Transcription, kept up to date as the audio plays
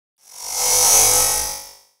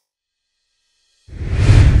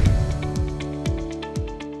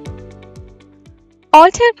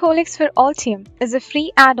Altair PollEx for Altium is a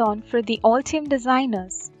free add-on for the Altium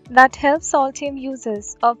designers that helps Altium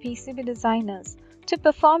users or PCB designers to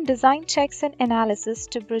perform design checks and analysis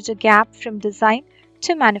to bridge a gap from design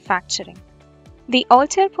to manufacturing. The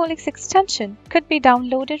Altair PollEx extension could be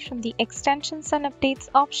downloaded from the Extensions and Updates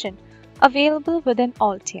option available within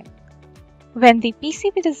Altium. When the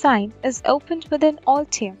PCB design is opened within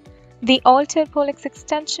Altium, the Altair PollEx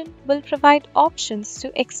extension will provide options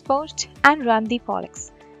to export and run the PollEx.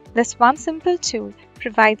 This one simple tool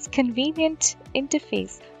provides convenient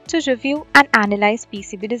interface to review and analyze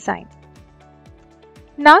PCB design.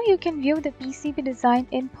 Now you can view the PCB design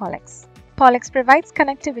in PollEx. PollEx provides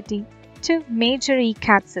connectivity to major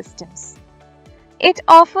ECAD systems. It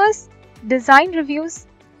offers design reviews,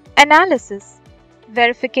 analysis,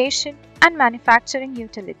 verification, and manufacturing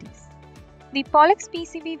utilities. The PollEx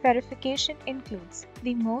PCB verification includes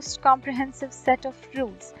the most comprehensive set of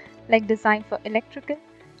rules like design for electrical,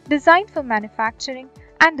 design for manufacturing,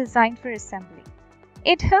 and design for assembly.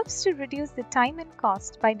 It helps to reduce the time and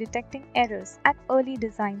cost by detecting errors at early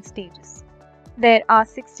design stages. There are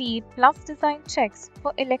 68 plus design checks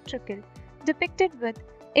for electrical depicted with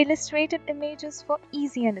illustrated images for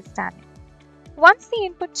easy understanding. Once the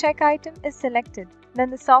input check item is selected, then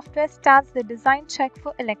the software starts the design check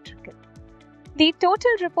for electrical. The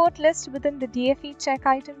total report list within the DFE check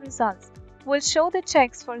item results will show the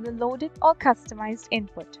checks for the loaded or customized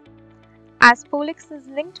input. As PollEx is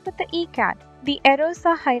linked with the ECAD, the errors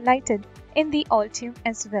are highlighted in the Altium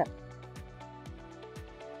as well.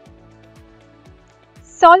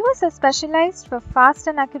 Solvers are specialized for fast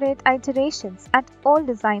and accurate iterations at all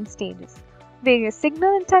design stages. Various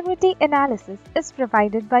signal integrity analysis is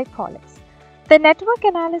provided by PollEx. The network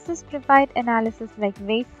analysis provide analysis like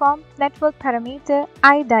waveform, network parameter,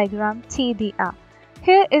 eye diagram, TDR.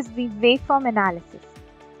 Here is the waveform analysis.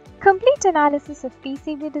 Complete analysis of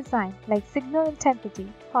PCB design like signal integrity,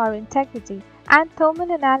 power integrity, and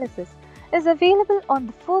thermal analysis is available on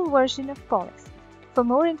the full version of PollEx. For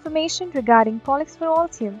more information regarding PollEx for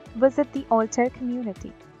Altium, visit the Altair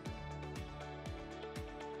community.